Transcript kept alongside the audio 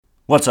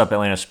What's up,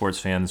 Atlanta sports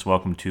fans?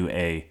 Welcome to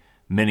a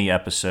mini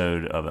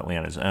episode of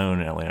Atlanta's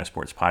own Atlanta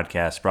Sports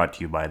Podcast, brought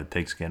to you by the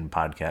Pigskin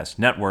Podcast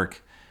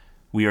Network.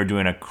 We are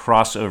doing a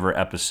crossover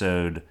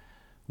episode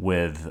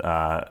with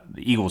the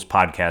Eagles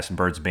podcast and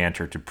Birds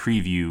Banter to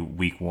preview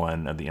Week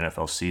 1 of the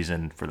NFL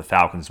season for the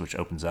Falcons, which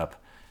opens up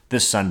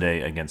this Sunday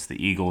against the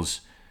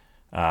Eagles.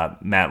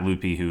 Matt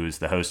Lupi, who is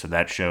the host of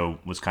that show,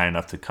 was kind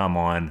enough to come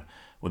on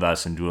with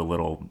us and do a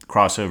little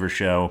crossover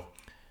show.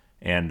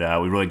 And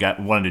we really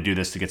wanted to do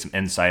this to get some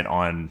insight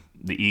on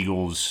the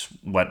Eagles,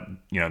 what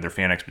their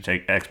fan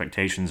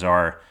expectations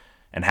are,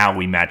 and how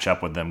we match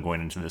up with them going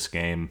into this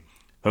game.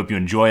 Hope you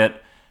enjoy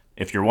it.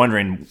 If you're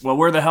wondering, well,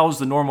 where the hell is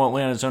the normal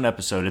Atlanta Zone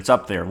episode? It's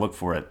up there. Look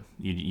for it.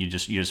 You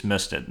just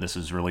missed it. This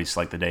is released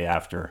like the day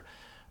after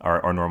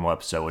our normal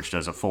episode, which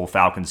does a full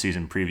Falcon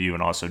season preview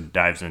and also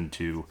dives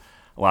into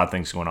a lot of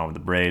things going on with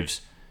the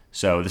Braves.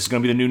 So this is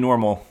going to be the new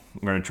normal.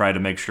 We're going to try to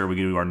make sure we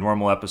do our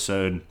normal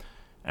episode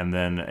and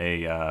then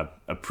a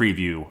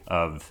preview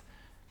of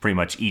pretty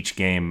much each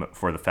game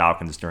for the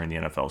Falcons during the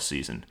NFL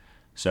season.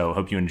 So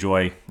hope you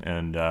enjoy,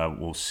 and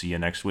we'll see you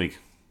next week.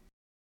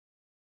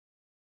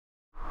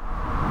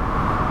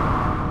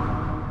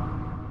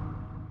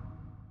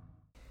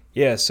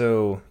 Yeah,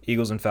 so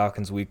Eagles and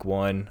Falcons Week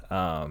 1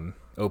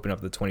 open up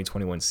the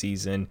 2021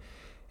 season,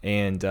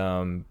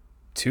 and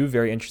two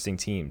very interesting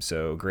teams.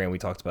 So, Graham, we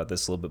talked about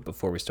this a little bit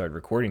before we started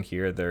recording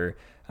here. They're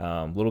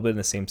a little bit in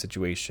the same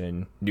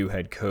situation, new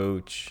head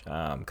coach,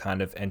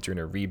 kind of entering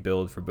a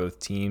rebuild for both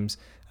teams.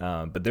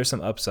 But there's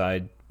some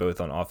upside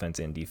both on offense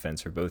and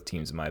defense for both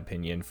teams, in my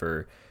opinion.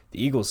 For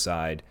the Eagles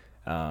side,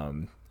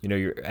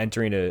 you're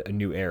entering a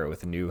new era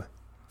with a new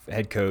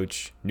head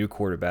coach, new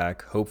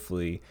quarterback,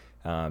 hopefully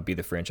be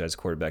the franchise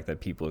quarterback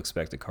that people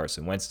expected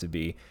Carson Wentz to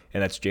be,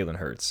 and that's Jalen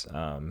Hurts.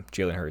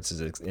 Jalen Hurts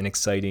is an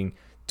exciting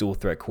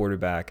dual-threat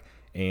quarterback,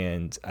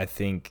 and I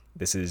think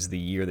this is the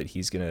year that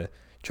he's going to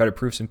try to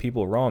prove some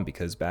people wrong,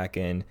 because back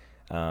in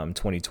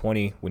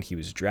 2020 when he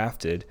was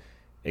drafted,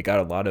 it got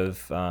a lot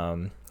of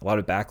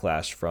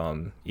backlash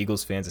from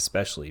Eagles fans,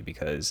 especially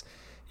because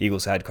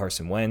Eagles had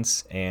Carson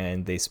Wentz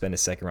and they spent a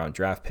second-round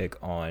draft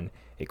pick on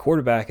a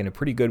quarterback, and a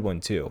pretty good one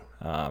too.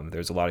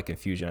 There's a lot of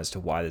confusion as to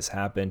why this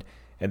happened,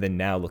 and then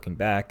now looking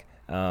back,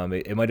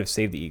 it might have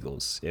saved the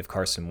Eagles if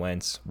Carson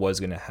Wentz was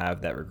going to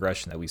have that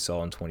regression that we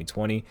saw in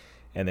 2020.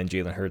 And then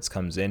Jalen Hurts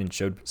comes in and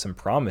showed some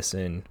promise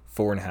in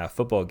 4.5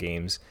 football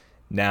games.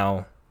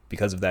 Now,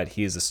 because of that,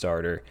 he is a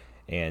starter.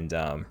 And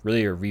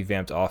really a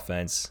revamped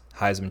offense.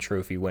 Heisman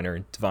Trophy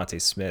winner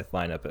Devontae Smith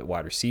line up at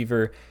wide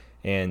receiver.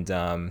 And,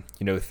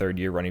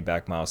 third-year running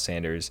back Miles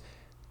Sanders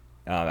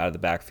out of the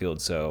backfield.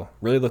 So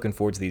really looking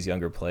forward to these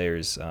younger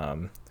players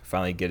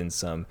finally getting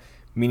some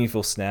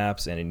meaningful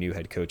snaps and a new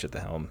head coach at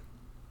the helm.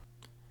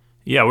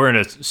 Yeah, we're in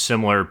a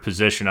similar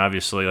position,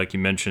 obviously, like you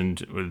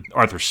mentioned, with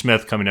Arthur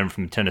Smith coming in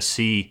from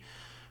Tennessee.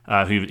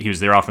 He was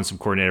their offensive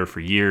coordinator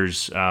for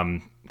years,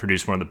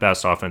 produced one of the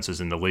best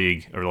offenses in the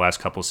league over the last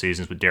couple of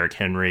seasons with Derrick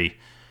Henry,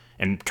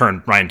 and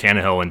turned Ryan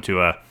Tannehill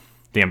into a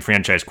damn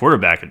franchise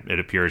quarterback, it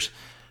appears.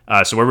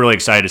 So we're really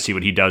excited to see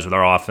what he does with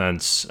our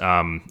offense.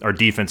 Our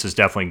defense is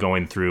definitely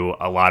going through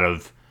a lot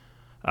of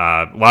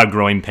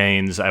growing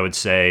pains, I would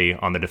say,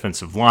 on the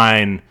defensive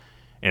line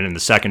and in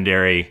the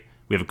secondary.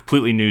 We have a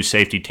completely new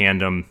safety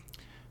tandem.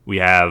 We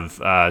have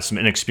some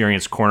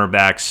inexperienced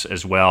cornerbacks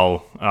as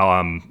well.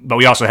 But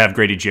we also have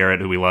Grady Jarrett,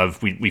 who we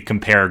love. We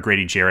compare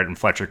Grady Jarrett and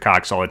Fletcher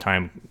Cox all the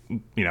time,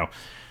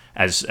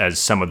 as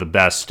some of the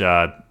best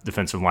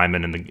defensive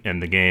linemen in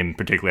the game,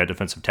 particularly at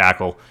defensive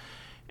tackle.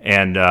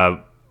 And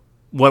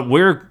what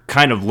we're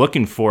kind of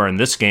looking for in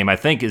this game, I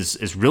think,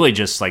 is really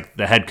just like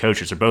the head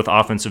coaches. They're both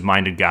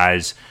offensive-minded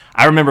guys.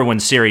 I remember when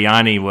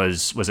Sirianni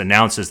was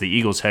announced as the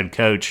Eagles head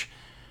coach,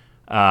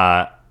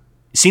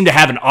 seemed to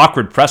have an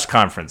awkward press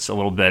conference a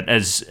little bit.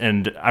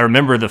 And I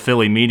remember the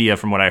Philly media,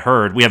 from what I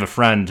heard. We have a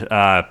friend,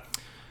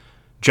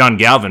 John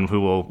Galvin,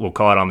 who we'll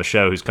call it on the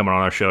show, who's coming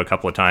on our show a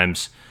couple of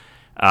times,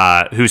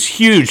 who's a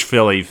huge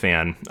Philly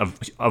fan of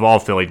all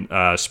Philly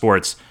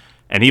sports.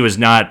 And he was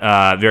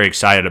not very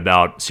excited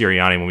about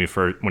Sirianni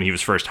when he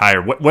was first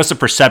hired. What's the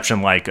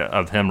perception like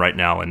of him right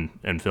now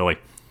in Philly?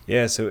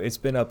 Yeah, so it's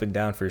been up and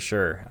down for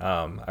sure.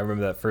 I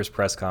remember that first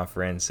press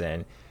conference,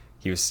 and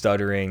he was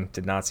stuttering,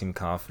 did not seem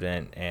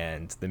confident,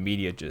 and the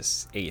media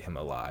just ate him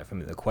alive. I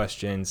mean, the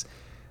questions,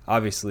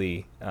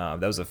 obviously, that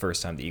was the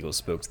first time the Eagles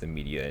spoke to the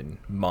media in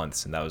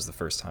months, and that was the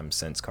first time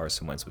since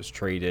Carson Wentz was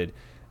traded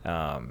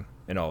and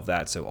all of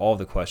that. So all of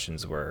the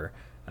questions were,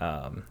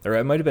 or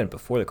it might have been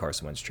before the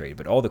Carson Wentz trade,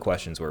 but all the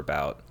questions were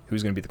about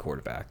who's going to be the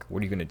quarterback, what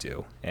are you going to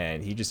do?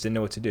 And he just didn't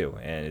know what to do.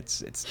 And it's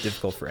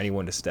difficult for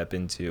anyone to step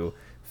into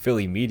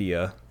Philly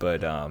media,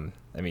 but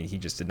he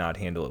just did not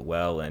handle it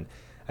well. And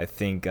I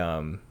think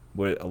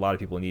what a lot of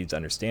people needed to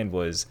understand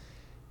was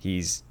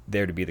he's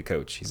there to be the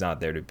coach. He's not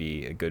there to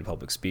be a good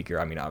public speaker.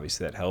 I mean,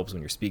 obviously that helps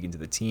when you're speaking to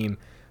the team,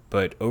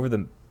 but over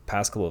the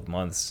past couple of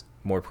months,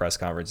 more press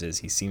conferences,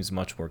 he seems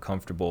much more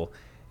comfortable.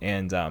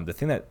 And the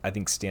thing that I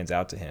think stands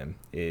out to him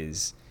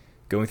is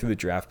going through the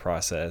draft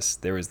process.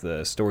 There was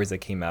the stories that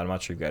came out. I'm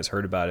not sure if you guys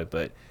heard about it,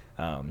 but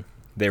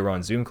they were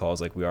on Zoom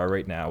calls like we are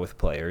right now with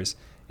players,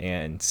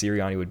 and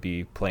Sirianni would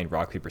be playing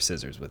rock, paper,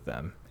 scissors with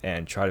them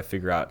and try to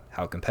figure out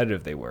how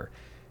competitive they were.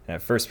 And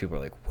at first people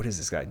were like, what is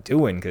this guy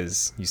doing?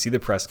 Because you see the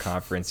press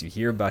conference, you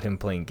hear about him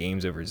playing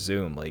games over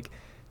Zoom. Like,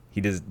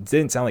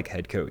 didn't sound like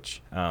head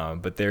coach,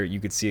 but there you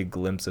could see a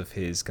glimpse of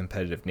his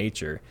competitive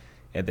nature.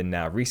 And then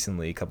now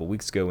recently, a couple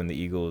weeks ago when the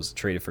Eagles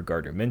traded for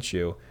Gardner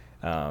Minshew,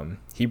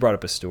 he brought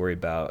up a story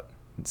about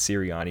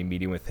Sirianni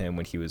meeting with him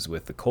when he was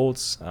with the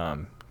Colts,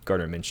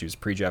 Gardner Minshew's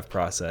pre-draft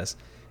process,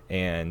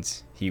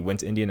 and he went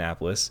to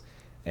Indianapolis,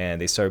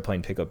 and they started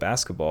playing pickup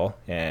basketball,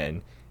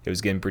 and it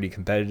was getting pretty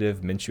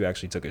competitive. Minshew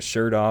actually took his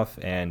shirt off,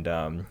 and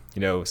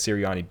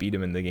Sirianni beat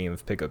him in the game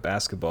of pickup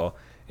basketball.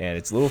 And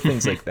it's little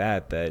things like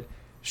that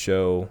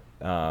show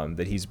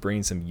that he's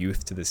bringing some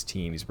youth to this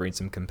team. He's bringing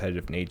some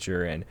competitive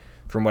nature, and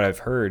from what I've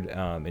heard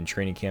in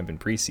training camp and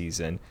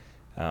preseason,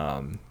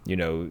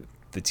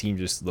 the team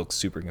just looks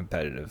super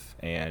competitive,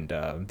 and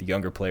the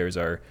younger players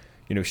are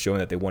showing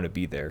that they want to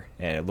be there.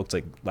 And it looked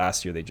like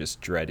last year they just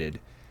dreaded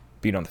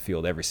being on the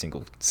field every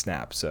single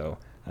snap. So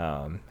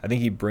I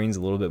think he brings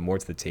a little bit more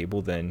to the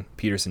table than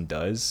Peterson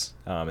does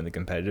in the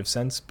competitive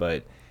sense.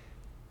 But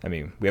I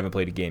mean, we haven't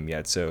played a game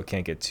yet, so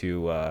can't get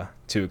too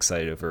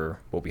excited over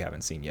what we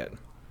haven't seen yet.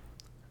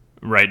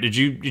 Right. Did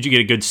you get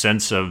a good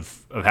sense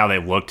of how they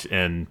looked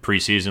in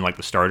preseason, like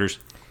the starters?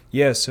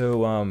 Yeah.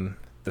 So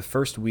the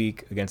first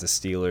week against the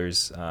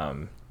Steelers,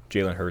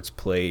 Jalen Hurts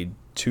played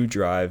 2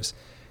 drives.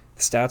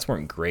 The stats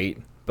weren't great,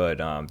 but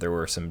there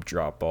were some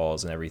drop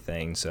balls and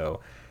everything. So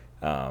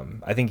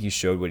I think he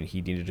showed what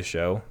he needed to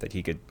show, that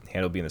he could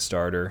handle being the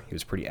starter. He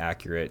was pretty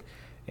accurate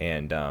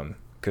and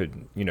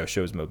could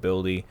show his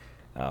mobility.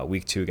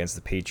 Week 2 against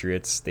the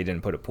Patriots, they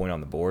didn't put a point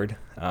on the board,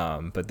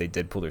 but they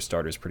did pull their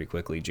starters pretty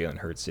quickly. Jalen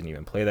Hurts didn't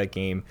even play that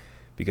game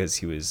because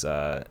he was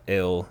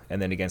ill.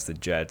 And then against the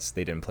Jets,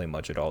 they didn't play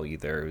much at all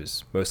either. It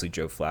was mostly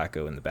Joe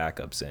Flacco and the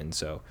backups in.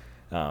 So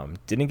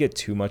didn't get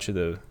too much of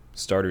the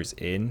starters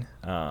in,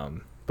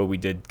 but we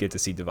did get to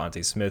see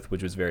Devontae Smith,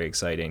 which was very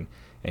exciting,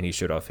 and he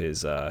showed off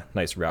his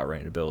nice route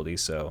running ability.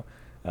 So,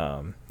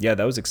 that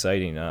was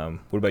exciting.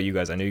 What about you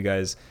guys? I know you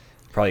guys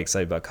are probably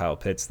excited about Kyle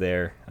Pitts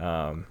there,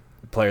 a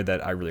player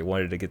that I really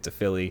wanted to get to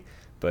Philly,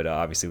 but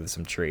obviously with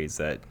some trades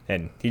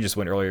and he just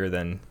went earlier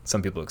than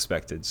some people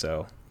expected,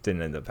 so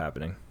didn't end up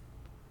happening.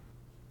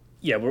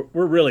 Yeah,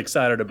 we're really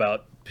excited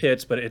about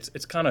Pitts, but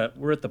it's kind of,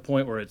 we're at the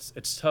point where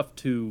it's tough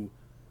to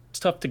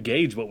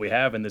gauge what we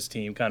have in this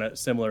team, kind of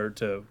similar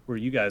to where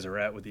you guys are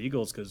at with the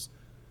Eagles, because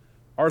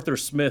Arthur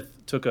Smith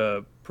took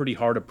a pretty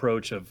hard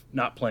approach of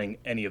not playing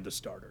any of the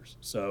starters.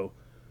 So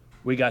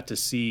we got to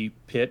see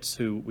Pitts,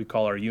 who we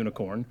call our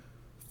unicorn,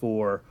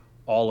 for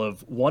all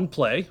of one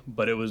play,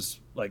 but it was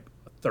like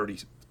a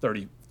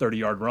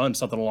 30-yard run,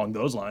 something along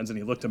those lines, and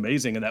he looked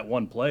amazing in that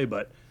one play.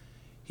 But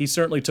he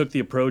certainly took the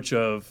approach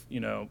of,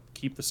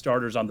 keep the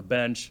starters on the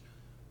bench,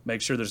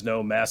 make sure there's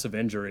no massive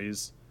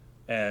injuries.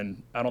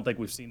 And I don't think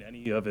we've seen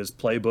any of his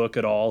playbook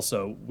at all,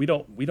 so we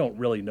don't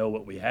really know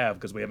what we have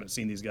because we haven't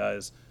seen these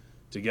guys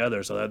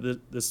together. So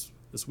this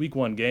week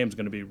 1 game is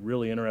going to be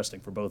really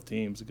interesting for both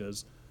teams,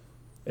 because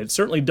it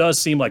certainly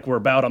does seem like we're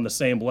about on the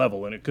same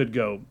level, and it could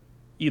go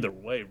either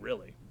way,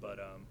 really. But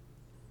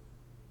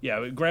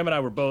Graham and I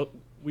were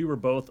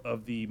both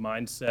of the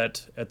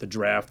mindset at the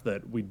draft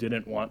that we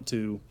didn't want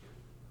to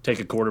take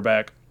a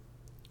quarterback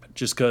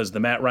just because the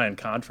Matt Ryan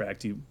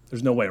contract,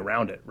 there's no way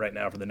around it right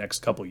now for the next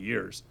couple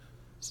years.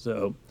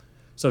 So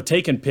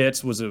taking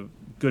Pitts was a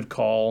good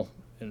call,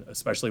 and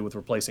especially with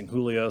replacing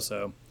Julio.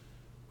 So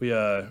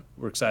we're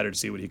excited to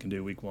see what he can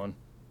do week 1.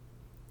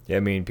 Yeah, I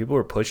mean, people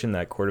were pushing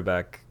that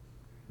quarterback,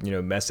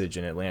 message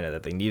in Atlanta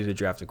that they needed to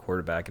draft a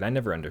quarterback, and I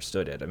never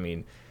understood it. I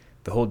mean,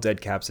 the whole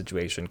dead cap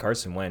situation,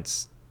 Carson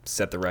Wentz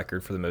set the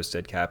record for the most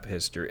dead cap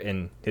history of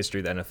the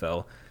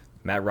NFL.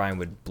 Matt Ryan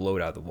would blow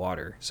it out of the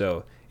water.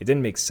 So it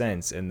didn't make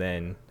sense. And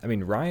then, I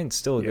mean, Ryan's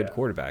still a good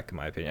quarterback, in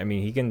my opinion. I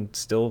mean, he can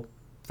still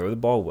throw the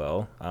ball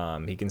well.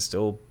 He can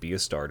still be a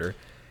starter.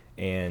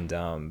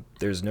 And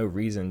there's no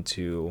reason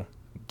to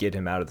get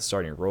him out of the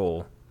starting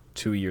role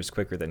 2 years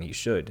quicker than he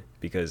should.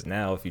 Because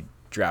now if you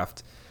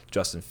draft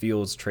Justin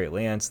Fields, Trey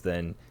Lance,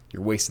 then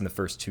you're wasting the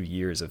first 2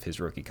 years of his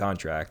rookie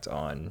contract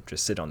on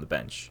just sit on the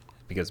bench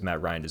because Matt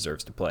Ryan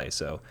deserves to play.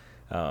 So,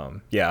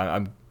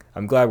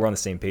 I'm glad we're on the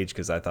same page,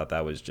 because I thought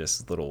that was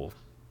just little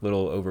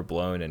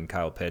overblown. And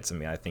Kyle Pitts, I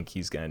mean, I think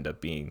he's going to end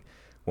up being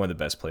one of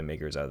the best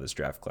playmakers out of this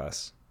draft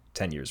class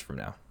 10 years from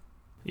now.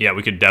 Yeah,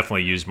 we could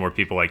definitely use more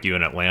people like you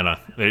in Atlanta.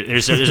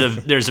 There's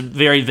a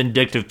very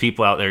vindictive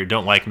people out there who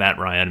don't like Matt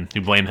Ryan,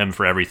 who blame him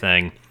for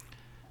everything.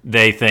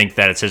 They think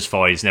that it's his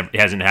fault. He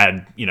hasn't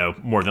had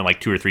more than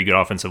like 2 or 3 good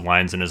offensive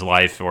lines in his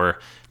life, or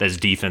that his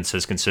defense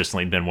has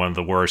consistently been one of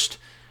the worst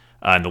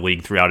in the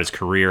league throughout his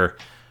career.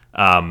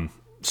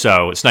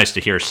 So it's nice to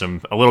hear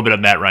a little bit of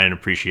Matt Ryan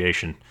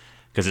appreciation,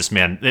 because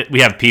we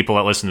have people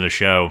that listen to the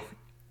show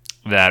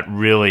that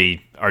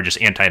really are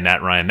just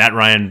anti-Matt Ryan. Matt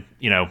Ryan,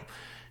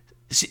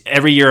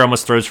 every year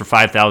almost throws for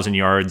 5,000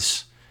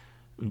 yards,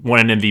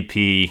 won an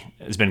MVP,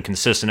 has been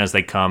consistent as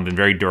they come, been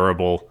very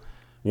durable.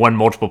 won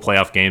multiple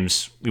playoff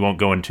games. We won't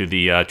go into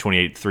the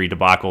 28-3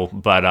 debacle,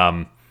 but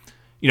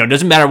it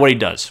doesn't matter what he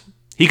does.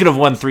 He could have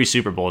won 3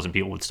 Super Bowls and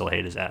people would still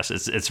hate his ass.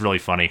 It's really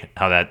funny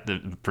how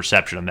the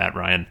perception of Matt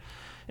Ryan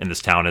in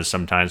this town is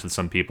sometimes with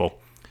some people.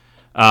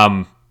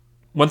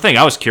 One thing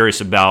I was curious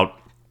about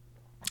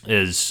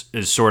is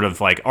sort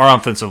of like our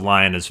offensive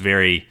line is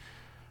very.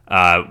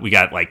 We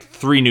got like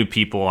 3 new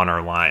people on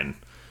our line,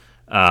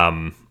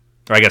 or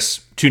I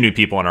guess 2 new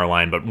people on our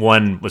line, but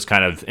one was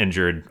kind of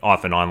injured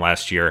off and on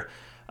last year.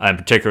 In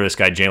particular, this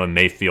guy Jalen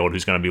Mayfield,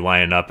 who's going to be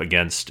lining up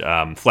against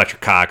Fletcher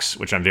Cox,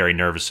 which I'm very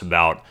nervous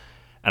about.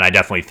 And I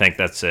definitely think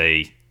that's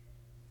an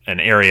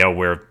area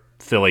where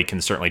Philly can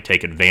certainly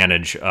take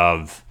advantage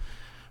of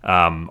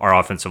our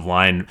offensive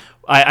line.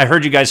 I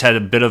heard you guys had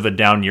a bit of a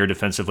down year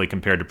defensively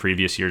compared to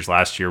previous years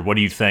last year. What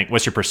do you think?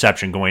 What's your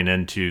perception going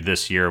into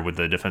this year with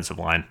the defensive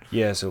line?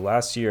 Yeah, so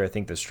last year I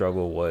think the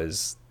struggle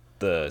was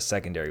the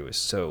secondary was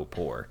so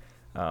poor.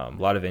 A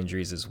lot of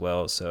injuries as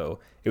well, so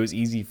it was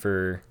easy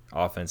for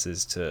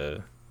offenses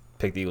to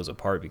pick the Eagles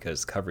apart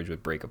because coverage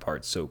would break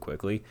apart so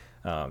quickly.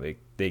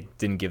 They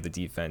didn't give the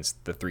defense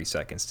the 3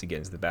 seconds to get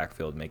into the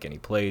backfield, make any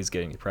plays,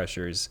 get any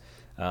pressures.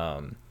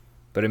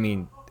 But I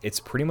mean, it's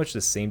pretty much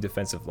the same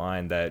defensive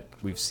line that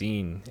we've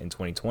seen in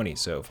 2020.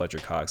 So Fletcher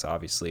Cox,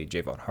 obviously,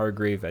 Javon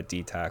Hargrave at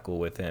D tackle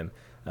with him,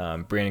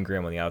 Brandon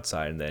Graham on the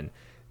outside, and then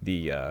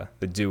the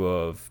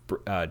duo of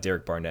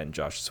Derek Barnett and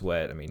Josh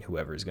Sweat. I mean,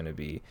 whoever is going to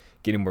be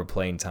getting more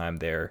playing time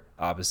there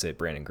opposite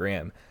Brandon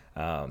Graham.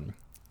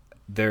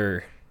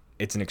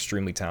 It's an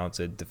extremely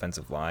talented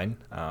defensive line.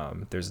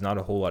 There's not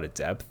a whole lot of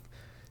depth,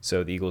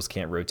 so the Eagles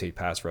can't rotate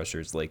pass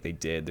rushers like they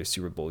did their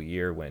Super Bowl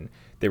year when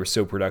they were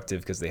so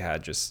productive because they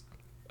had just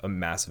a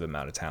massive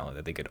amount of talent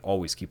that they could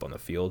always keep on the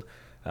field.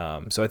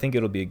 So I think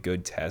it'll be a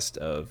good test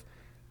of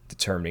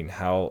determining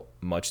how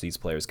much these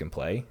players can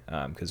play,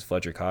 because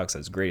Fletcher Cox,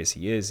 as great as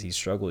he is, he's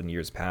struggled in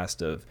years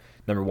past of,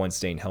 number one,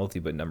 staying healthy,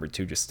 but number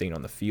two, just staying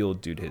on the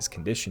field due to his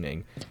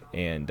conditioning.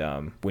 And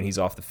when he's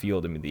off the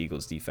field, I mean, the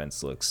Eagles'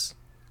 defense looks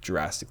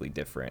drastically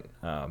different.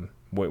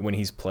 When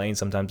he's playing,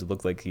 sometimes it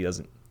looks like he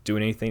doesn't do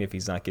anything if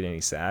he's not getting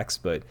any sacks,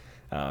 but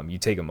you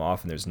take him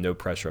off and there's no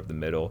pressure up the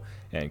middle,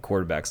 and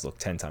quarterbacks look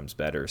 10 times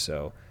better.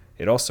 So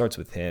it all starts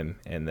with him,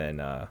 and then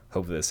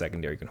hopefully the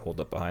secondary can hold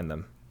up behind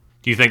them.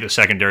 Do you think the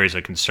secondary is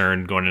a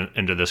concern going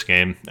into this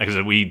game? Because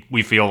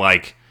we feel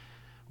like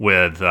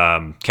with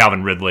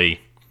Calvin Ridley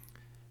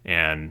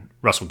and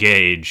Russell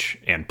Gage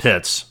and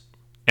Pitts,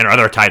 and our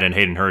other tight end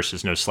Hayden Hurst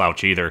is no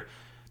slouch either,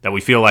 that we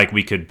feel like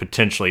we could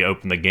potentially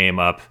open the game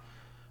up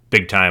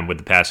big time with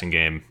the passing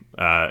game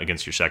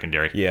against your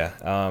secondary.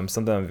 Yeah,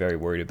 something I'm very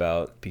worried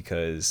about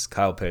because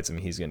Kyle Pitts, I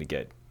mean, he's going to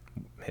get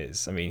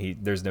his. I mean,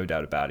 there's no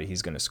doubt about it.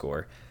 He's going to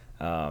score.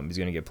 He's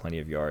going to get plenty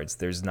of yards.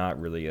 There's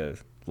not really a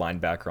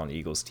linebacker on the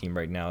Eagles team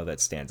right now that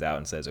stands out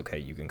and says, okay,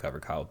 you can cover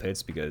Kyle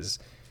Pitts, because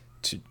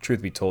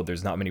truth be told,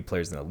 there's not many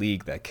players in the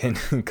league that can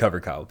cover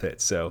Kyle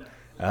Pitts. So,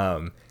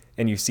 and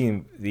you've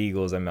seen the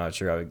Eagles, I'm not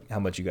sure how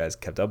much you guys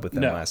kept up with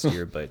them last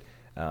year, but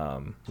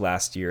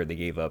last year they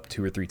gave up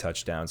 2 or 3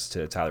 touchdowns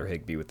to Tyler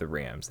Higbee with the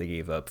Rams. They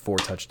gave up 4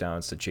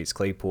 touchdowns to Chase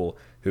Claypool,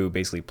 who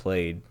basically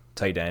played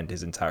tight end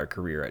his entire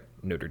career at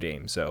Notre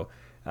Dame. So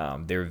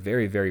they're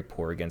very, very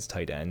poor against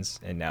tight ends,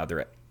 and now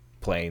they're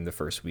playing the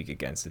first week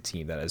against a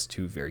team that has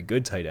 2 very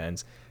good tight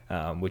ends,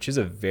 which is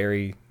a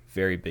very,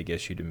 very big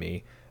issue to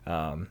me.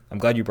 I'm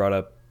glad you brought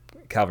up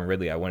Calvin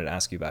Ridley. I wanted to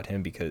ask you about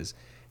him because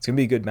it's going to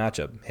be a good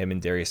matchup, him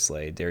and Darius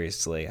Slay. Darius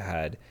Slay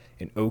had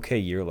an okay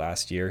year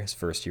last year, his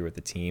first year with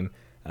the team.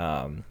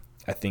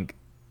 I think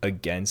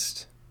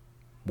against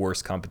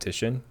worse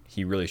competition,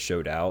 he really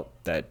showed out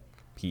that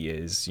he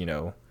is,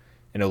 an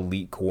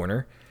elite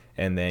corner.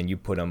 And then you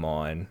put him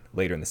on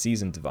later in the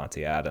season,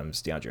 Devontae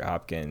Adams, DeAndre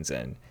Hopkins,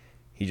 and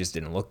he just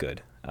didn't look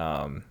good.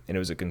 And it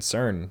was a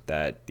concern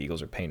that the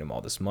Eagles are paying him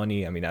all this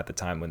money. I mean, at the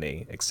time when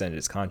they extended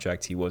his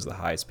contract, he was the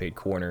highest paid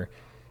corner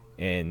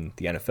in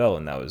the NFL,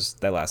 and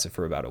that lasted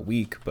for about a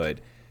week. But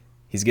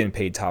he's getting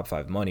paid top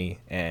 5 money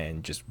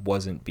and just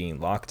wasn't being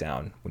locked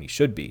down when he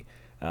should be.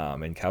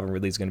 And Calvin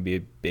Ridley is going to be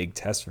a big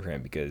test for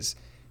him because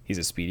he's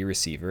a speedy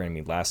receiver. I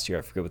mean, last year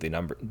I forget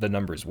what the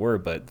numbers were,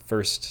 but the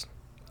first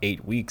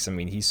 8 weeks, I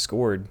mean, he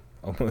scored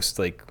almost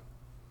like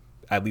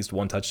at least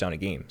 1 touchdown a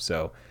game.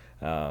 So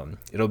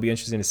it'll be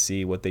interesting to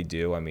see what they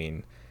do. I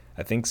mean,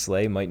 I think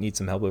Slay might need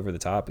some help over the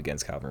top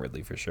against Calvin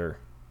Ridley for sure.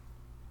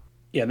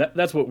 Yeah,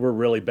 that's what we're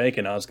really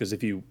banking on, is because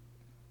if you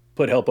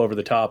put help over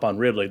the top on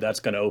Ridley, that's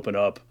going to open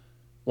up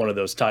one of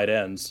those tight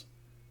ends.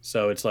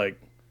 So it's like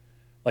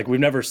we've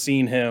never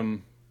seen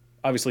him.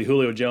 Obviously,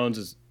 Julio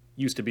Jones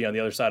used to be on the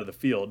other side of the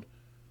field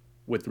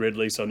with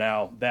Ridley, so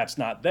now that's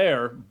not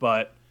there.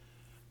 But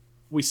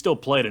we still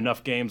played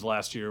enough games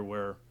last year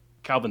where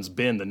Calvin's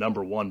been the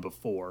number 1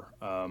 before.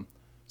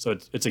 So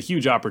it's a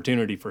huge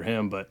opportunity for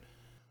him. But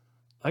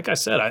like I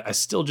said, I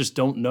still just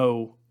don't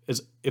know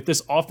if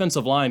this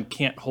offensive line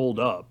can't hold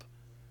up,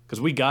 because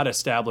we got to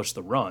establish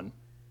the run.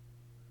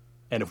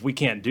 And if we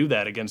can't do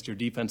that against your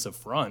defensive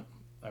front,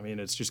 I mean,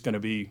 it's just going to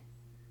be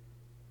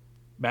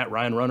Matt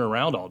Ryan running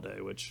around all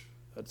day, which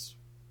that's,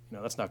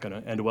 that's not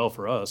going to end well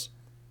for us.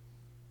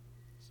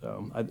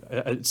 So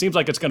it seems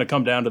like it's going to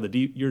come down to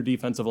your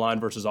defensive line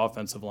versus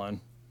offensive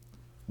line.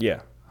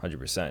 Yeah,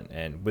 100%.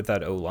 And with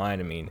that O-line,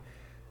 I mean,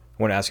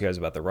 I want to ask you guys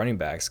about the running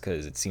backs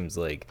because it seems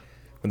like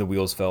when the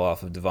wheels fell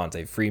off of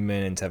Devontae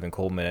Freeman and Tevin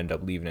Coleman ended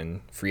up leaving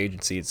in free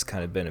agency, it's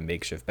kind of been a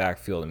makeshift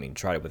backfield. I mean,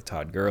 tried it with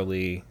Todd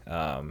Gurley.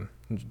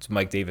 It's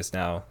Mike Davis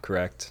now,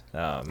 correct?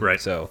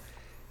 Right. So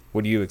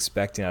what are you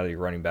expecting out of your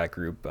running back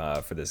group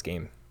for this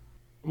game?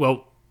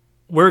 Well,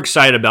 we're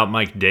excited about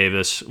Mike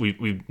Davis.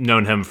 We've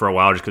known him for a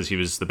while just because he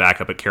was the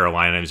backup at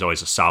Carolina. He's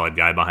always a solid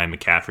guy behind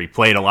McCaffrey.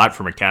 Played a lot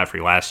for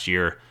McCaffrey last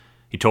year.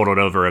 He totaled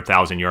over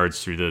 1,000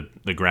 yards through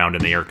the ground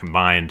and the air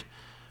combined.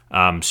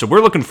 So we're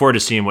looking forward to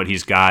seeing what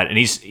he's got. And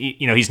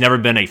he's never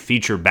been a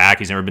feature back.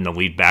 He's never been the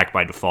lead back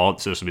by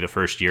default. So this will be the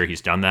first year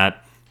he's done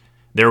that.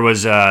 There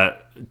was and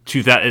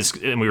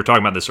we were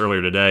talking about this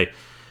earlier today.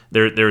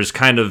 There's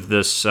kind of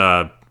this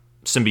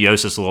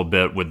symbiosis a little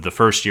bit with the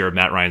first year of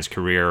Matt Ryan's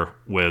career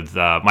with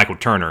Michael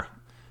Turner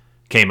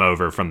came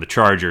over from the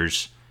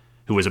Chargers,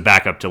 who was a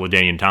backup to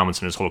LaDainian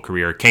Tomlinson his whole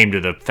career, came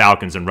to the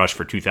Falcons and rushed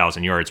for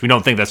 2,000 yards. We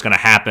don't think that's going to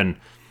happen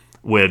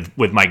with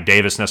Mike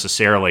Davis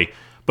necessarily,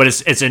 but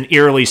it's an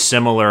eerily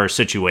similar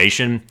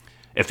situation.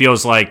 It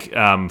feels like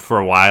for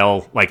a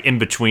while, like in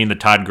between the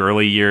Todd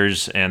Gurley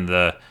years and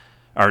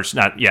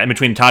in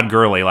between Todd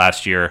Gurley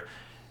last year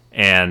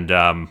and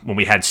when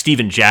we had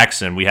Steven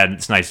Jackson, we had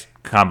this nice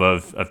combo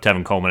of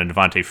Tevin Coleman and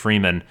Devontae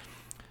Freeman,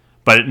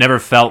 but it never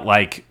felt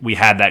like we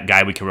had that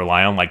guy we could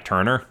rely on like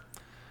Turner.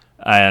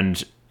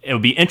 And it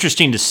would be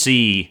interesting to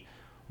see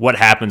what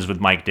happens with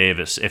Mike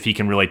Davis if he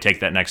can really take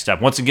that next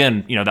step. Once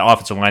again, the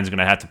offensive line is going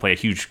to have to play a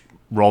huge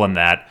role in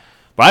that.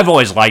 But I've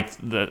always liked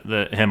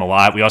him a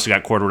lot. We also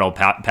got Cordarrelle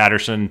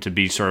Patterson to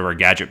be sort of our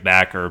gadget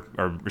back or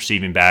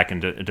receiving back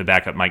and to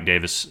back up Mike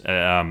Davis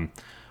on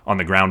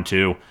the ground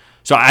too.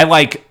 So I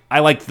like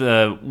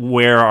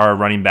where our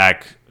running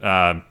back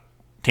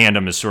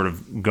tandem is sort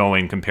of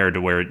going compared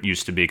to where it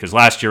used to be. Because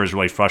last year was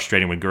really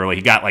frustrating with Gurley.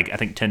 He got I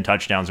think 10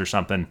 touchdowns or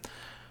something,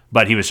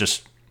 but he was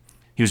just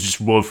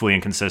woefully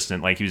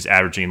inconsistent. Like he was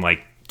averaging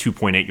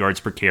 2.8 yards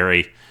per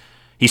carry.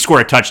 He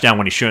scored a touchdown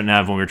when he shouldn't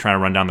have when we were trying to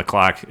run down the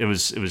clock. It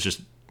was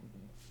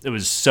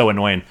so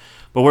annoying.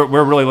 But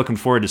we're really looking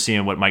forward to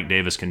seeing what Mike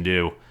Davis can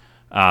do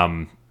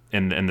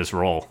in this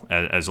role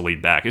as a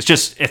lead back. It's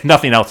just, if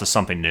nothing else, it's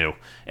something new.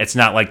 It's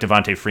not like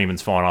Devontae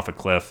Freeman's falling off a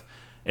cliff.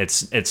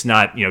 It's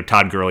not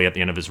Todd Gurley at the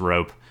end of his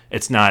rope.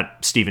 It's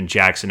not Steven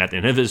Jackson at the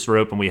end of his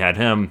rope, and we had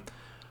him.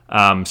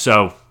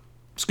 So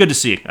it's good to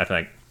see, I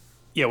think.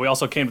 Yeah, we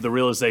also came to the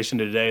realization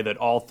today that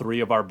all three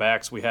of our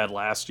backs we had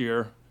last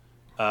year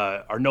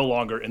are no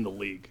longer in the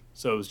league.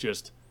 So it was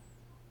just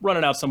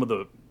running out some of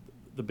the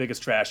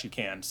biggest trash you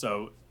can.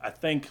 So I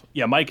think,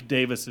 Mike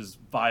Davis is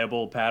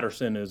viable.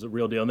 Patterson is a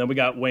real deal. And then we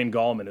got Wayne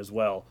Gallman as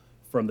well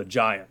from the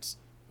Giants,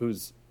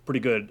 who's pretty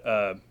good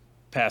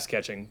pass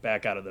catching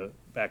back out of the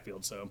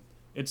backfield. So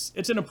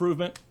it's an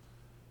improvement.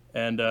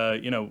 And,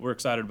 we're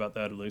excited about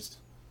that at least.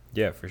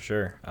 Yeah, for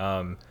sure.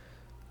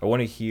 I want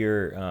to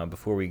hear,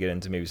 before we get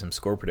into maybe some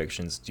score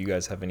predictions, do you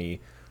guys have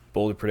any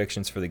bolder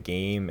predictions for the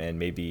game and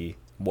maybe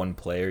one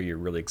player you're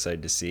really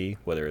excited to see,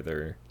 whether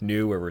they're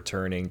new or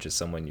returning, just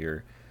someone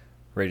you're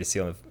ready to see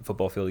on the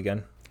football field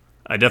again?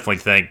 I definitely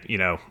think,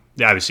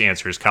 the obvious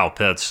answer is Kyle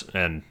Pitts,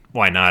 and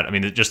why not? I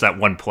mean, just that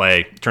one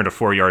play, turned a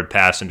 4-yard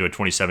pass into a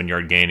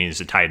 27-yard gain.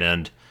 He's a tight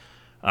end.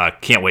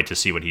 Can't wait to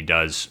see what he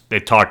does.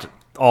 They've talked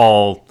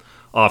all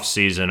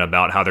offseason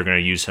about how they're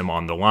going to use him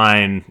on the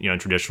line,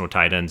 traditional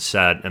tight end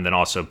set, and then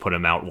also put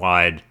him out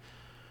wide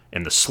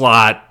in the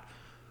slot,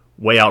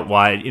 way out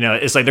wide.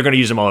 It's like they're going to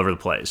use him all over the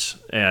place.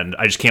 And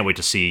I just can't wait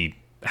to see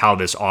how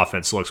this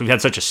offense looks. We've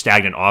had such a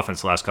stagnant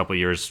offense the last couple of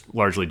years,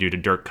 largely due to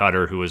Dirk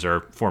Cutter, who was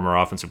our former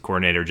offensive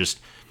coordinator. Just,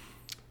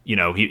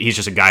 he's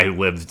just a guy who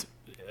lived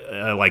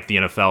like the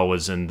NFL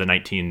was in the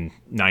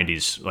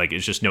 1990s. Like,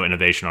 it's just no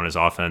innovation on his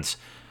offense.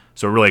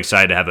 So we're really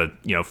excited to have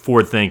a,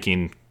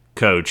 forward-thinking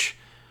coach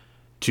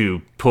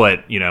to put,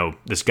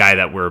 this guy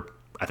that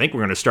I think we're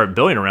going to start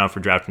building around for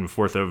drafting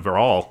 4th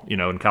overall,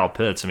 in Kyle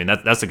Pitts. I mean,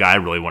 that's the guy I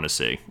really want to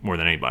see more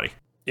than anybody.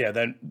 Yeah,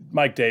 then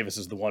Mike Davis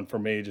is the one for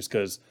me, just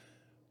because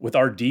with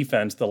our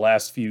defense the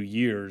last few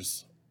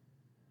years,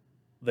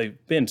 they've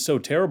been so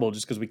terrible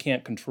just because we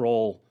can't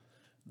control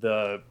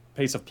the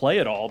pace of play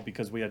at all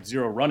because we had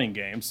 0 running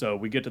game. So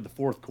we get to the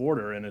fourth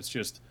quarter and it's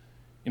just,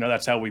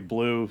 that's how we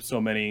blew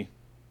so many,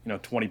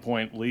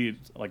 20-point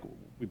leads. Like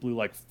we blew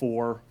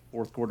 4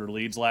 fourth quarter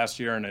leads last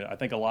year. And I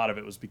think a lot of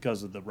it was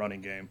because of the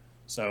running game.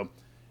 So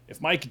if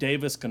Mike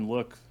Davis can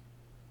look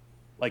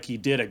like he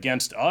did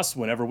against us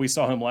whenever we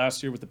saw him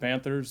last year with the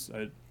Panthers,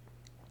 we're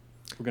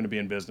going to be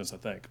in business, I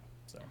think.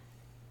 So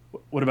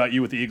what about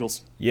you with the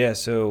Eagles? Yeah,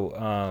 so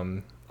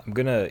I'm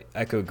going to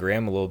echo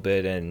Graham a little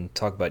bit and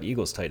talk about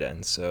Eagles tight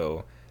ends.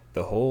 So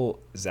the whole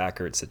Zach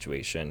Ertz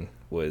situation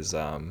was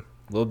a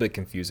little bit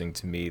confusing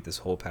to me this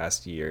whole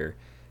past year.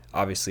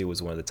 Obviously,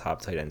 was one of the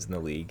top tight ends in the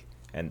league.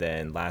 And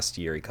then last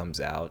year he comes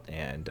out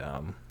and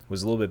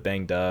was a little bit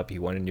banged up. He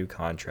won a new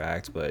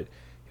contract, but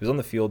was on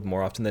the field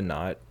more often than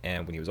not,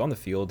 and when he was on the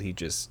field, he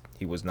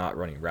was not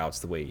running routes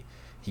the way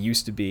he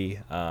used to be.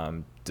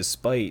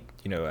 Despite,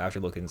 after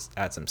looking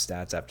at some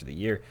stats after the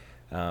year,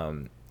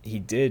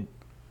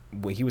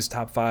 he was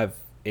top 5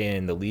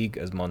 in the league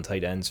as among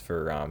tight ends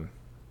for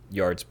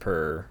yards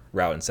per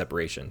route and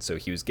separation. So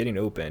he was getting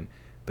open,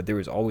 but there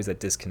was always that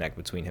disconnect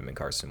between him and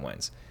Carson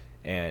Wentz.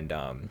 And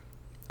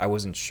I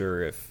wasn't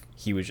sure if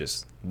he was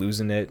just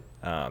losing it,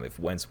 if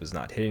Wentz was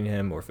not hitting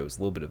him, or if it was a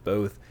little bit of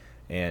both.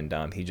 And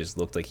he just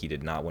looked like he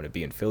did not want to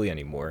be in Philly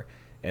anymore.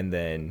 And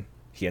then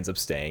he ends up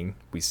staying.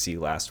 We see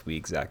last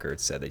week Zach Ertz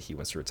said that he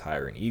wants to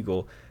retire an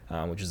Eagle,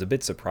 which is a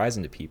bit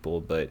surprising to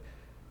people, but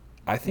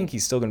I think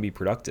he's still going to be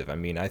productive. I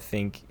mean, I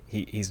think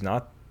he's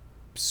not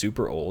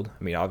super old.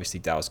 I mean, obviously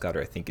Dallas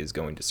Goedert, I think, is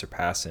going to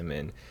surpass him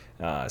in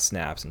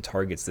snaps and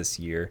targets this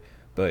year,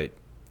 but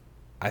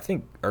I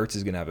think Ertz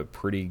is going to have a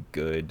pretty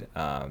good,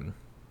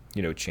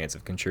 chance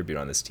of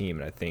contributing on this team.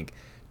 And I think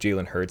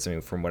Jalen Hurts,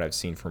 from what I've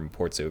seen from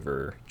reports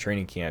over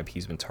training camp,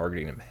 he's been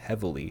targeting him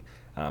heavily,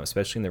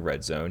 especially in the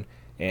red zone,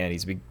 and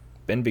he's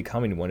been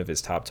becoming one of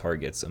his top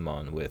targets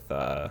with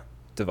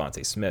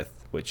Devontae Smith,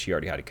 which he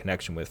already had a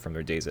connection with from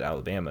their days at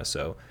Alabama.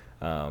 So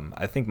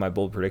I think my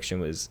bold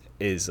prediction is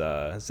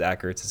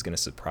Zach Ertz is going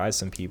to surprise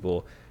some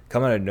people,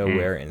 come out of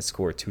nowhere and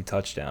score 2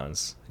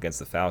 touchdowns against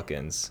the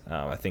Falcons.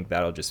 I think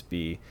that'll just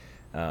be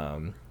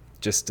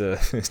just a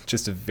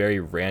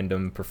very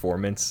random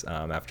performance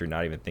after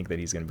not even think that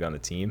he's going to be on the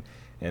team.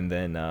 And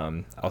then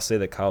I'll say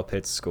that Kyle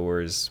Pitts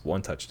scores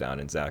 1 touchdown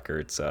and Zach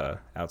Ertz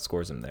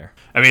outscores him there.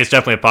 I mean, it's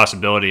definitely a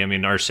possibility. I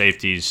mean, our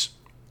safeties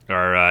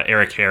are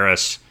Eric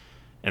Harris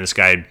and this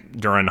guy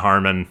Duran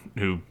Harmon,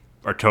 who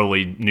are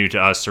totally new to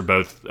us. They're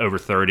both over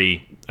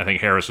 30. I think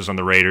Harris was on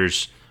the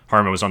Raiders.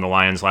 Harmon was on the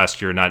Lions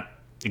last year. Not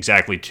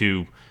exactly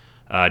two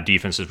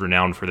defenses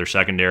renowned for their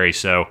secondary.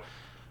 So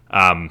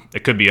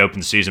it could be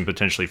open season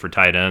potentially for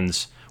tight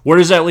ends. Where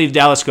does that leave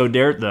Dallas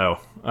Goedert, though?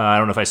 I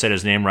don't know if I said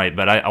his name right,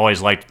 but I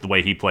always liked the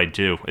way he played,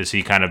 too. Is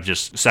he kind of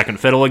just second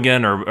fiddle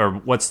again, or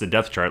what's the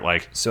depth chart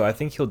like? So I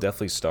think he'll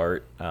definitely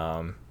start.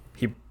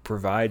 He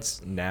provides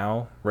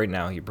right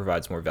now he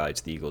provides more value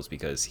to the Eagles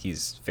because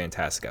he's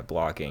fantastic at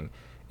blocking.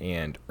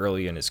 And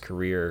early in his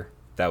career,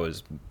 that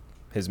was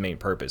his main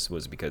purpose,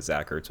 was because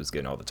Zach Ertz was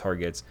getting all the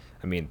targets.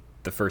 I mean,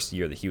 the first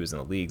year that he was in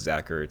the league,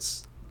 Zach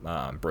Ertz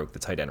broke the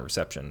tight end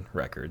reception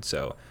record.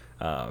 So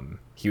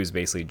he was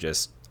basically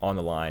just on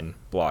the line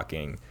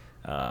blocking.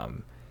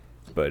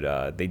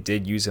 But they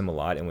did use him a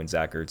lot, and when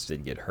Zach Ertz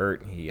did get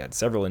hurt, he had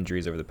several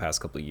injuries over the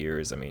past couple of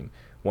years. I mean,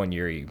 one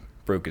year he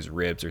broke his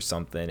ribs or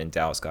something, and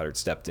Dallas Goedert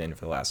stepped in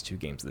for the last 2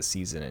 games of the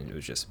season, and it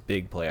was just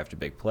big play after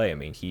big play. I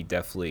mean, he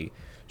definitely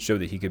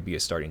showed that he could be a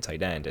starting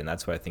tight end, and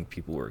that's what I think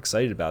people were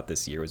excited about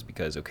this year, was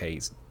because, okay,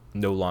 he's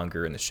no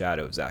longer in the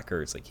shadow of Zach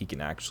Ertz. Like, he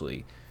can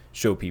actually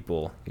show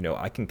people,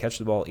 I can catch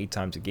the ball 8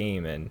 times a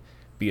game and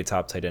be a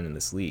top tight end in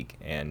this league.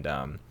 And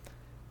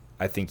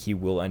I think he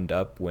will end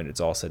up, when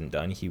it's all said and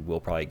done, he will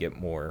probably get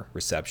more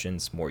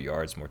receptions, more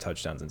yards, more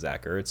touchdowns than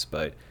Zach Ertz.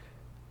 But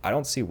I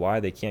don't see why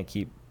they can't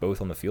keep both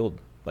on the field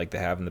like they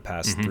have in the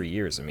past 3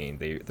 years. I mean,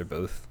 they're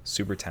both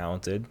super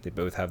talented. They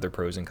both have their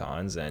pros and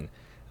cons. And,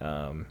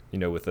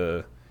 with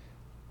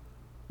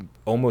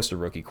almost a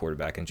rookie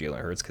quarterback in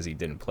Jalen Hurts, because he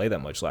didn't play that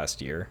much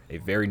last year, a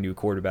very new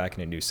quarterback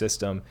in a new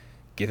system,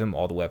 give him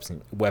all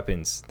the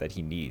weapons that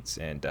he needs.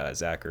 And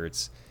Zach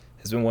Ertz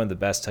has been one of the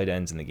best tight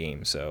ends in the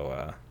game.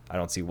 So I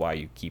don't see why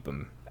you keep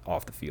him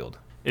off the field.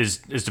 Is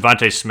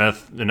Devontae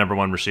Smith the number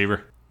 1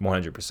 receiver?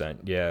 100%.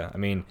 Yeah. I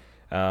mean,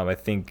 I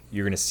think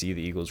you're going to see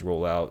the Eagles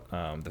roll out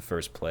the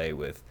first play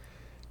with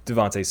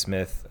Devontae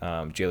Smith,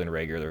 Jalen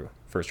Reagor, their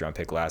first-round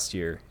pick last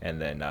year,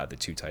 and then the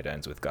 2 tight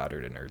ends with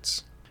Goddard and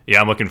Ertz. Yeah,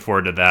 I'm looking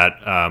forward to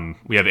that.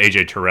 We have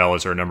A.J. Terrell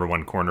as our number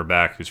 1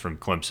 cornerback, who's from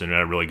Clemson, and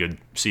had a really good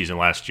season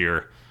last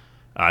year.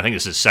 I think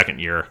this is his 2nd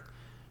year,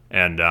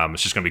 and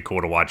it's just going to be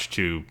cool to watch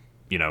 2,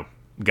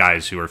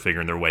 guys who are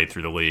figuring their way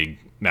through the league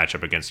match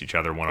up against each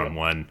other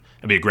one-on-one.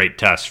 It'd be a great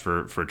test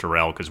for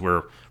Terrell, because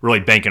we're really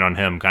banking on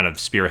him kind of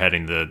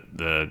spearheading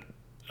the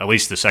at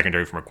least the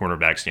secondary from a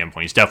cornerback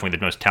standpoint. He's definitely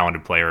the most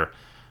talented player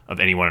of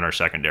anyone in our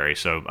secondary,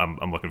 so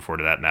I'm looking forward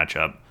to that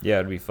matchup. Yeah,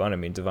 it'd be fun. I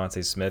mean,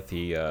 Devontae Smith,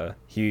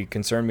 he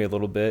concerned me a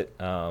little bit.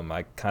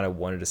 I kind of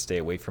wanted to stay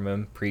away from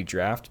him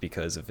pre-draft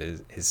because of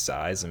his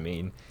size. I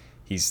mean,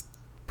 he's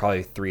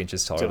probably 3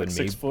 inches taller than me.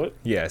 6 foot?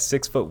 Yeah,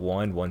 6'1",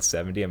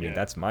 170. I mean,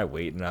 that's my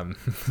weight, and I'm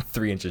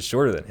 3 inches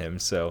shorter than him.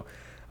 So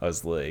I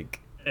was like,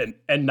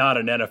 and not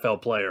an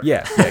NFL player.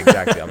 Yeah,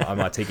 exactly. I'm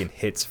not taking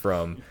hits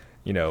from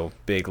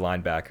big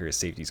linebackers,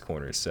 safeties,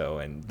 corners,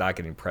 and not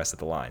getting pressed at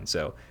the line.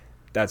 So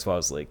that's why I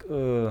was like,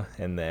 ugh.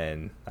 And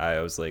then I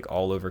was like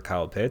all over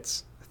Kyle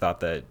Pitts. I thought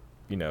that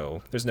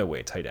there's no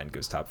way a tight end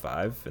goes top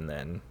 5, and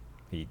then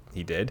he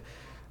did.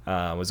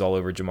 Was all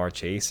over Jamar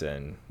Chase,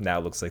 and now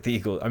it looks like the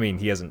Eagles. I mean,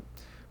 he hasn't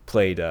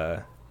played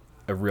a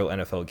real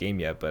NFL game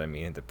yet, but I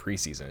mean, the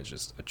preseason is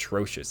just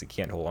atrocious. He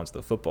can't hold on to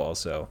the football.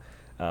 So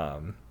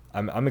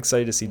I'm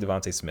excited to see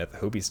Devontae Smith. I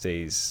hope he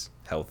stays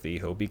healthy.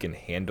 Hope he can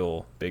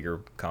handle bigger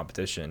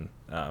competition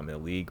in the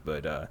league.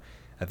 But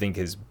I think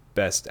his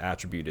best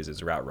attribute is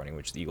his route running,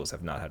 which the Eagles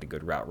have not had a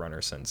good route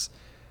runner since,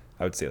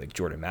 I would say, like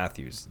Jordan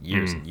Matthews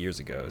years and years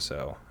ago.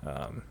 So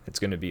it's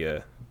going to be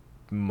a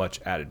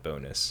much added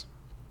bonus.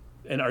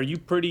 And are you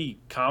pretty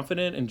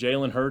confident in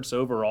Jalen Hurts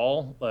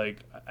overall? Like,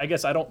 I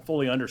guess I don't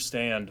fully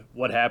understand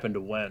what happened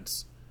to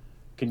Wentz.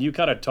 Can you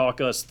kind of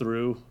talk us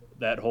through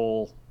that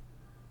whole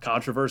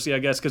controversy, I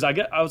guess? Because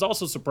I was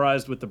also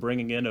surprised with the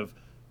bringing in of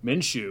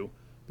Minshew,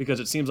 because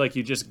it seems like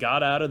you just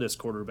got out of this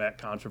quarterback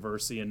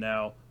controversy and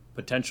now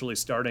potentially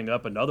starting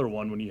up another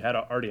one when you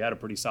already had a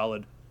pretty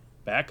solid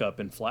backup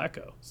in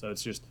Flacco. So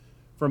it's just,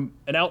 from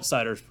an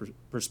outsider's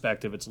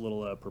perspective, it's a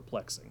little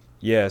perplexing.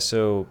 Yeah,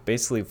 so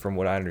basically from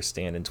what I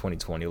understand in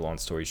 2020, long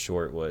story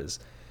short, was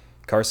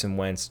Carson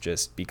Wentz,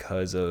 just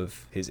because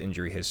of his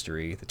injury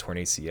history, the torn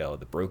ACL,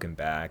 the broken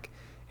back,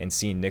 and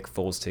seeing Nick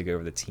Foles take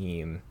over the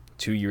team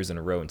 2 years in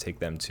a row and take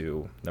them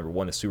to, number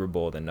one, the Super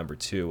Bowl, then number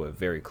two, a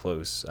very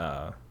close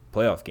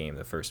playoff game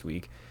the first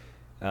week.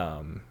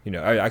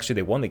 Actually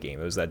they won the game.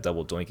 It was that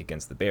double doink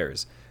against the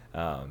Bears.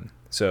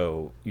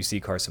 So you see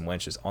Carson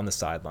Wentz just on the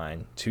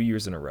sideline 2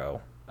 years in a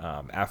row.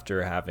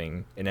 After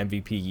having an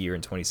MVP year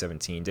in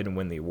 2017, didn't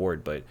win the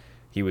award, but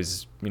he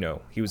was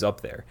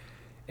up there.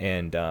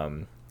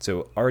 And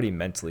so already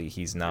mentally,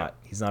 he's not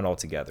all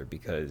together,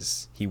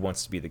 because he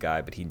wants to be the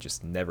guy, but he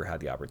just never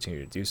had the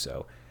opportunity to do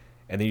so.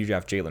 And then you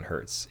draft Jalen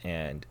Hurts,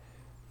 and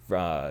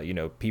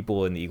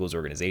people in the Eagles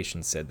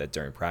organization said that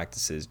during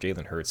practices,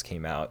 Jalen Hurts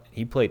came out.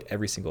 He played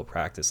every single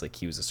practice like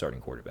he was a starting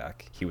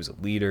quarterback. He was a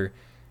leader.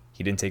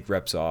 He didn't take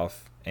reps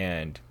off,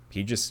 and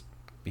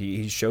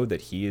he showed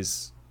that he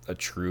is a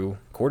true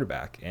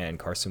quarterback. And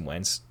Carson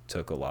Wentz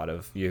took a lot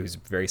of, he was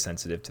very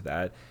sensitive to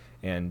that,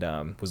 and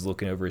was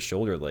looking over his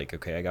shoulder like,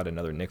 okay, I got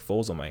another Nick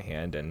Foles on my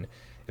hand, and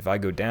if I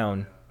go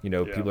down,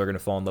 people are going to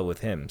fall in love with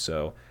him.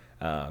 So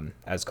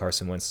as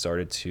Carson Wentz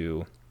started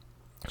to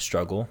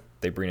struggle,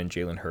 they bring in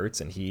Jalen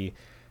Hurts, and the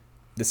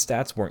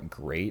stats weren't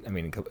great. I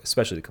mean,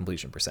 especially the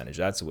completion percentage.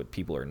 That's what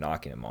people are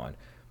knocking him on.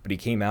 But he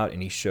came out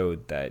and he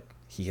showed that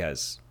he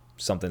has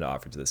something to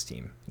offer to this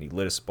team. And he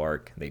lit a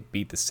spark. They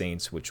beat the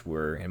Saints, which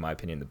were, in my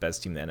opinion, the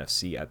best team in the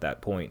NFC at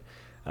that point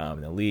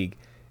in the league.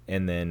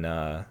 And then,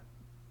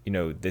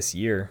 this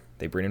year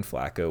they bring in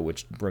Flacco,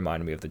 which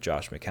reminded me of the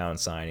Josh McCown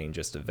signing,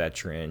 just a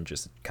veteran,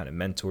 just kind of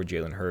mentor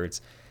Jalen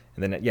Hurts.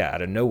 And then,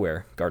 out of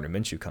nowhere, Gardner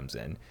Minshew comes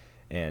in.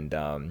 And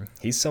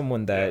he's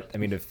someone that, I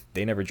mean, if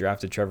they never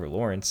drafted Trevor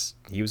Lawrence,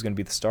 he was going to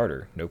be the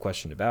starter, no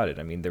question about it.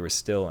 I mean, there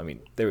was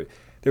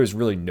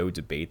really no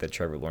debate that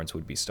Trevor Lawrence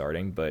would be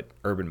starting, but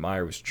Urban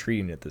Meyer was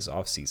treating it this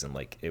offseason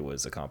like it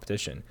was a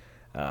competition.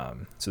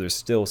 So there's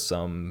still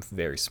some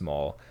very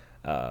small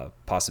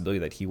possibility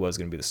that he was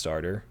going to be the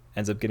starter,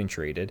 ends up getting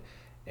traded.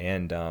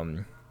 And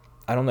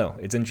I don't know.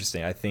 It's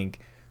interesting. I think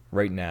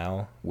right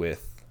now,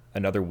 with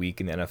another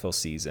week in the NFL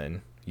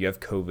season, you have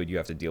COVID you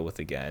have to deal with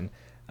again.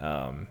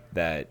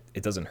 That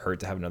it doesn't hurt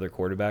to have another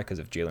quarterback, because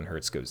if Jalen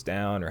Hurts goes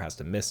down or has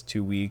to miss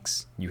 2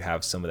 weeks, you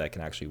have someone that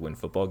can actually win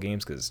football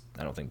games, because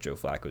I don't think Joe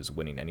Flacco is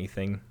winning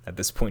anything at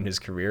this point in his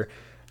career.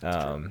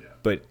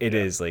 But it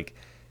is like,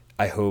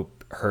 I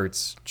hope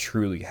Hurts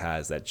truly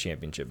has that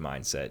championship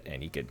mindset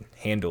and he could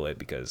handle it,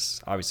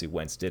 because obviously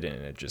Wentz didn't,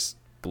 and it just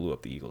blew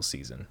up the Eagles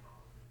season.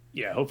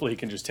 Yeah, hopefully he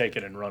can just take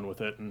it and run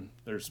with it, and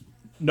there's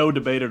no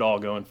debate at all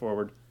going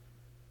forward.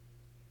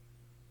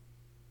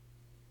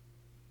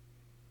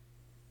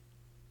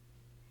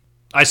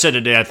 I said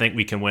today I think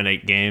we can win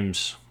 8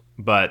 games,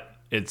 but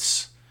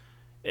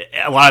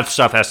a lot of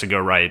stuff has to go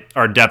right.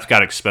 Our depth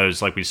got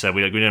exposed, like we said.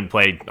 We didn't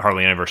play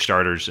hardly any of our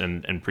starters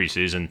in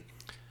preseason,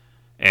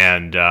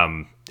 and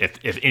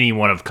if any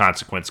one of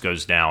consequence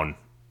goes down,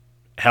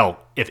 hell,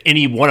 if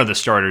any one of the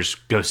starters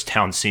goes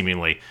down,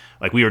 seemingly,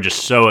 like, we are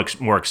just so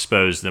more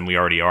exposed than we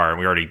already are, and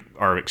we already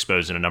are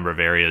exposed in a number of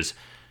areas.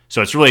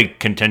 So it's really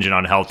contingent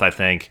on health, I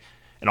think,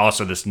 and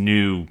also this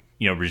new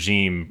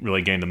regime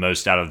really getting the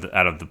most out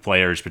of the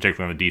players,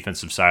 particularly on the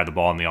defensive side of the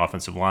ball and the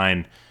offensive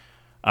line.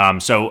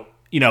 And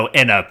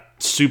a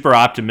super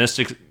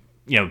optimistic,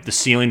 the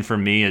ceiling for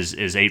me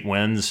is 8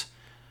 wins.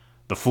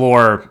 The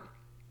floor,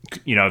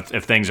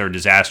 if things are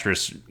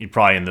disastrous, you're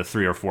probably in the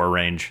 3 or 4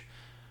 range.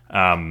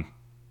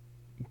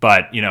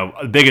 But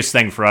the biggest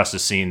thing for us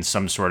is seeing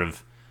some sort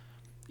of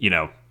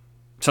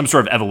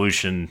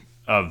evolution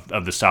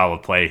of the style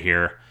of play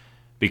here,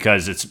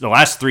 because it's the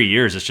last 3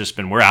 years, it's just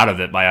been, we're out of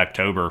it by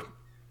October.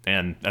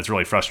 And that's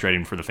really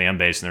frustrating for the fan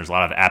base. And there's a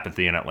lot of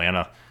apathy in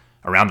Atlanta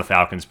around the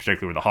Falcons,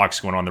 particularly with the Hawks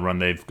going on the run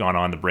they've gone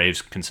on, the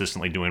Braves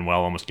consistently doing well,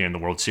 almost getting the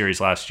World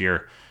Series last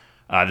year.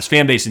 This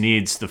fan base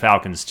needs the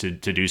Falcons to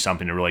do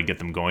something to really get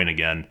them going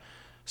again.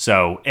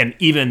 So, and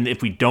even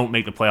if we don't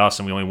make the playoffs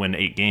and we only win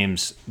 8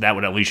 games, that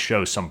would at least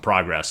show some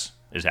progress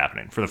is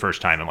happening for the first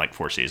time in like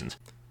 4 seasons.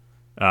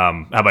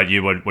 How about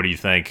you? What do you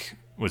think?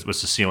 What's the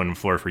ceiling and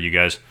floor for you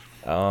guys?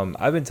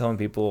 I've been telling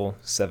people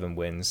 7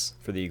 wins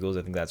for the Eagles.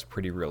 I think that's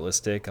pretty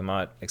realistic. I'm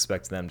not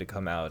expecting them to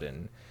come out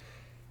and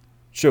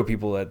show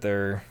people that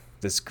they're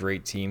this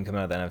great team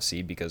coming out of the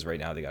NFC, because right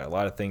now they got a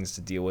lot of things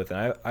to deal with.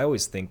 And I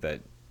always think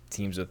that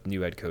teams with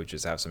new head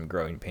coaches have some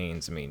growing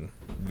pains. I mean,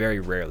 very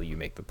rarely you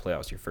make the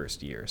playoffs your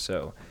first year.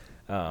 So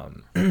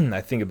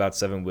I think about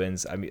 7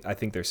 wins. I mean, I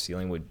think their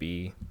ceiling would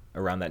be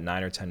around that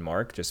 9 or 10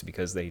 mark, just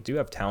because they do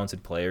have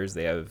talented players.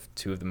 They have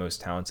 2 of the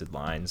most talented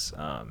lines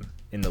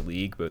in the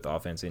league, both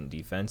offense and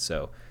defense.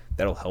 So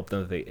that'll help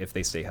them if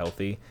they stay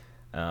healthy.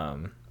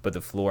 But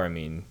the floor, I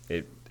mean,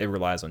 it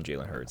relies on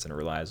Jalen Hurts, and it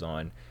relies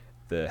on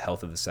the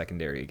health of the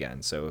secondary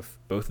again. So if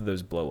both of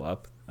those blow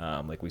up,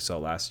 like we saw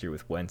last year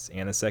with Wentz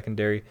and the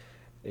secondary,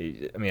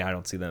 I mean, I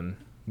don't see them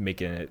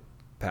making it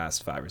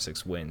past 5 or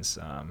 6 wins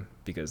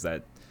because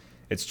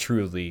it's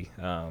truly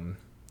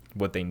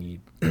what they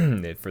need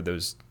for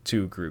those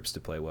 2 groups to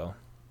play well.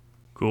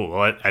 Cool.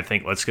 Well, I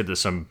think let's get to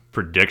some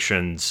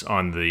predictions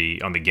on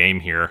the game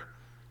here.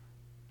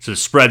 So the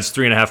spread's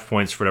 3.5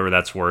 points for whatever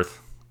that's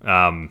worth.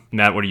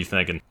 Nat, what are you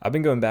thinking? I've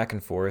been going back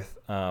and forth.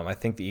 I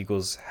think the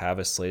Eagles have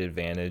a slight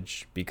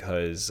advantage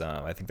because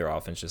I think their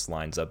offense just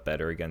lines up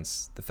better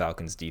against the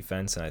Falcons'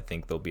 defense, and I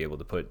think they'll be able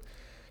to put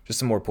just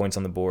some more points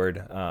on the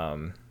board.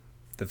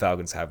 The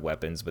Falcons have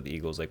weapons, but the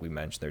Eagles, like we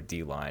mentioned, their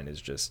D-line is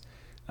just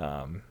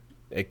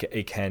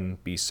it can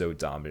be so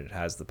dominant. It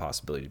has the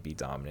possibility to be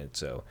dominant.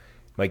 So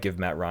might give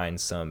Matt Ryan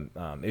some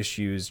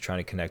issues trying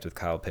to connect with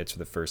Kyle Pitts for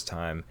the first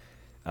time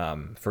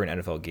for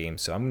an NFL game.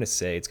 So I'm going to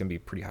say it's going to be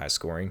pretty high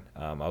scoring.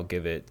 I'll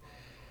give it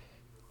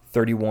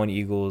 31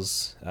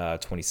 Eagles,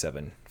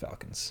 27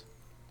 Falcons.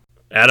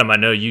 Adam, I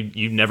know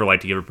you never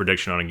like to give a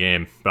prediction on a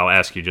game, but I'll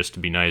ask you just to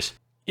be nice.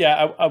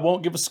 Yeah, I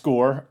won't give a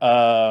score,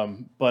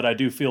 but I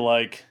do feel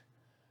like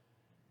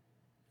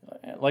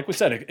we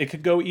said, it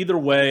could go either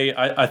way.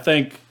 I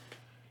think,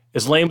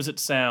 as lame as it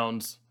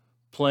sounds,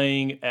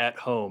 playing at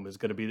home is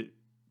going to be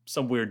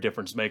some weird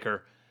difference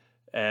maker.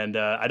 And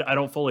I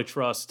don't fully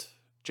trust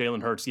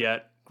Jalen Hurts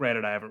yet.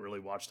 Granted, I haven't really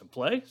watched him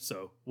play,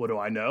 so what do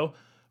I know?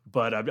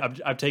 But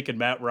I've taken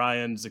Matt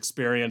Ryan's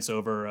experience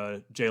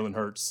over Jalen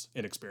Hurts'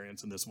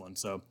 inexperience in this one.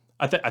 So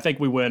I think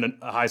we win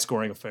a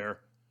high-scoring affair,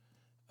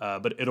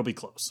 but it'll be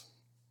close.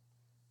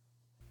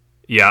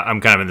 Yeah,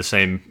 I'm kind of in the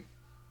same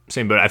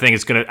boat. I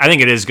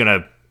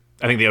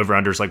think the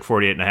over-under is like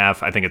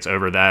 48.5. I think it's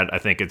over that. I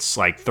think it's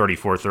like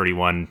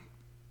 34-31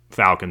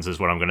 Falcons is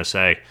what I'm going to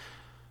say.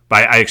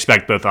 But I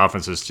expect both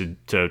offenses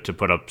to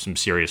put up some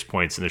serious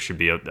points, and this should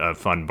be a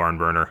fun barn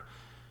burner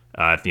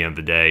at the end of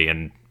the day,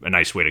 and a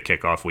nice way to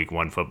kick off Week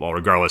 1 football.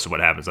 Regardless of what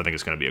happens, I think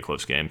it's going to be a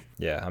close game.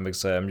 Yeah, I'm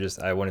excited.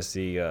 I want to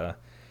see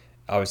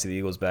obviously the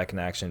Eagles back in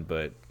action,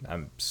 but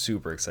I'm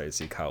super excited to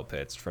see Kyle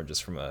Pitts from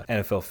an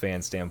NFL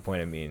fan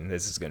standpoint. I mean,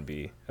 this is going to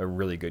be a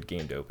really good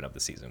game to open up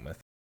the season with.